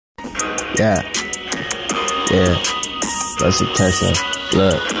Yeah, yeah, that's a cancer.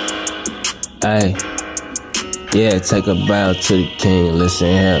 Look, ayy. Yeah, take a bow to the king, listen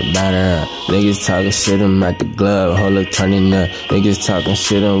here, bow down. Niggas talking shit, I'm at the glove, hold up, turning up. Niggas talking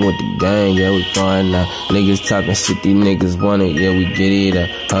shit, I'm with the gang, yeah, we going up. Niggas talking shit, these niggas want it, yeah, we get it up.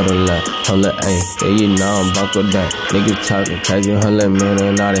 Hold up, ayy, yeah, you know I'm buckled up. Niggas talking crazy, hold up, man,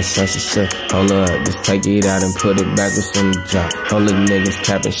 and all that such and shit. Hold up, just take it out and put it back within the jar. Hold up, niggas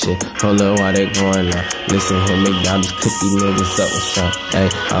capping shit, hold up, why they going up. Listen here, McDonald's cook these niggas up with some.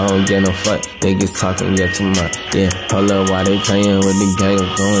 Ayy, I don't get no fuck, niggas talking, yeah, too much. Yeah, hold up, why they playing with the gang,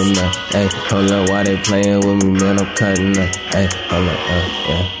 I'm going up. Ayy, hold up, why they playing with me, man, I'm cutting up. Ayy, hold up,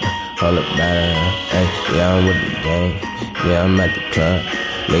 yeah, hold up, better. Ayy, yeah, I'm with the gang, yeah, I'm at the club.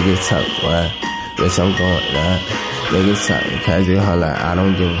 Niggas talk what? Bitch, I'm going up. Niggas talking crazy, hold up, I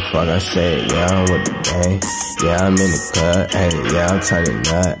don't give a fuck, I said, yeah, I'm with the gang. Yeah, I'm in the club, ayy, yeah, I'm turning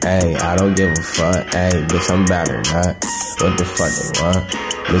up, ayy, I don't give a fuck, ayy, bitch, I'm battering up. What the fuck they want?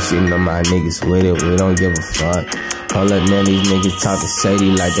 Bitch, you know my niggas with it, we don't give a fuck. Hold up, man, these niggas talking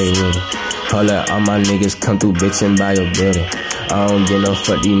shady like they with it. Hold up, all my niggas come through, bitch, and buy your building. I don't give no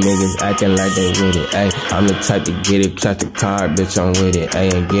fuck, these niggas acting like they with it, ayy. I'm the type to get it, track the card, bitch, I'm with it,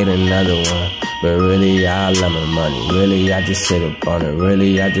 ayy, and get another one. But really, I love my money, really, I just sit up on it,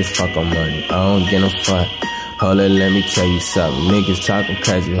 really, I just fuck on money, I don't give no fuck. Hold up, let me tell you something. Niggas talking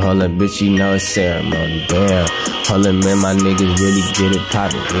crazy. Hold up, bitch, you know it's ceremony. Damn. Hold up, man, my niggas really get it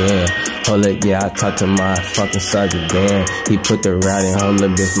poppin'. Yeah. Hold up, yeah, I talked to my fucking sergeant. Damn. He put the route in. Hold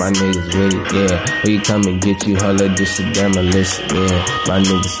up, bitch, my niggas with it. Yeah. We come and get you. Hold up, this a demolition. Yeah. My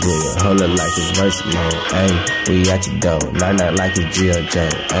niggas with it. Hold up, like it's verse mode. Ayy. We at your door. Not like it's G.O. Joe.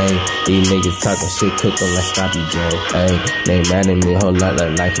 Ayy. These niggas talking shit. Cook them like Scotty Joe. Ayy. They mad at me. Whole lot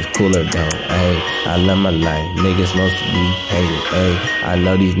like life is cooler though. Ayy. I love my life. Niggas must be hated, ayy. I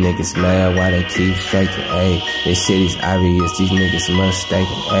know these niggas mad why they keep faking, ayy. This shit is obvious, these niggas mistaken,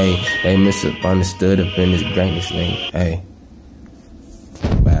 ayy. They misunderstood up in this greatness, nigga, ayy.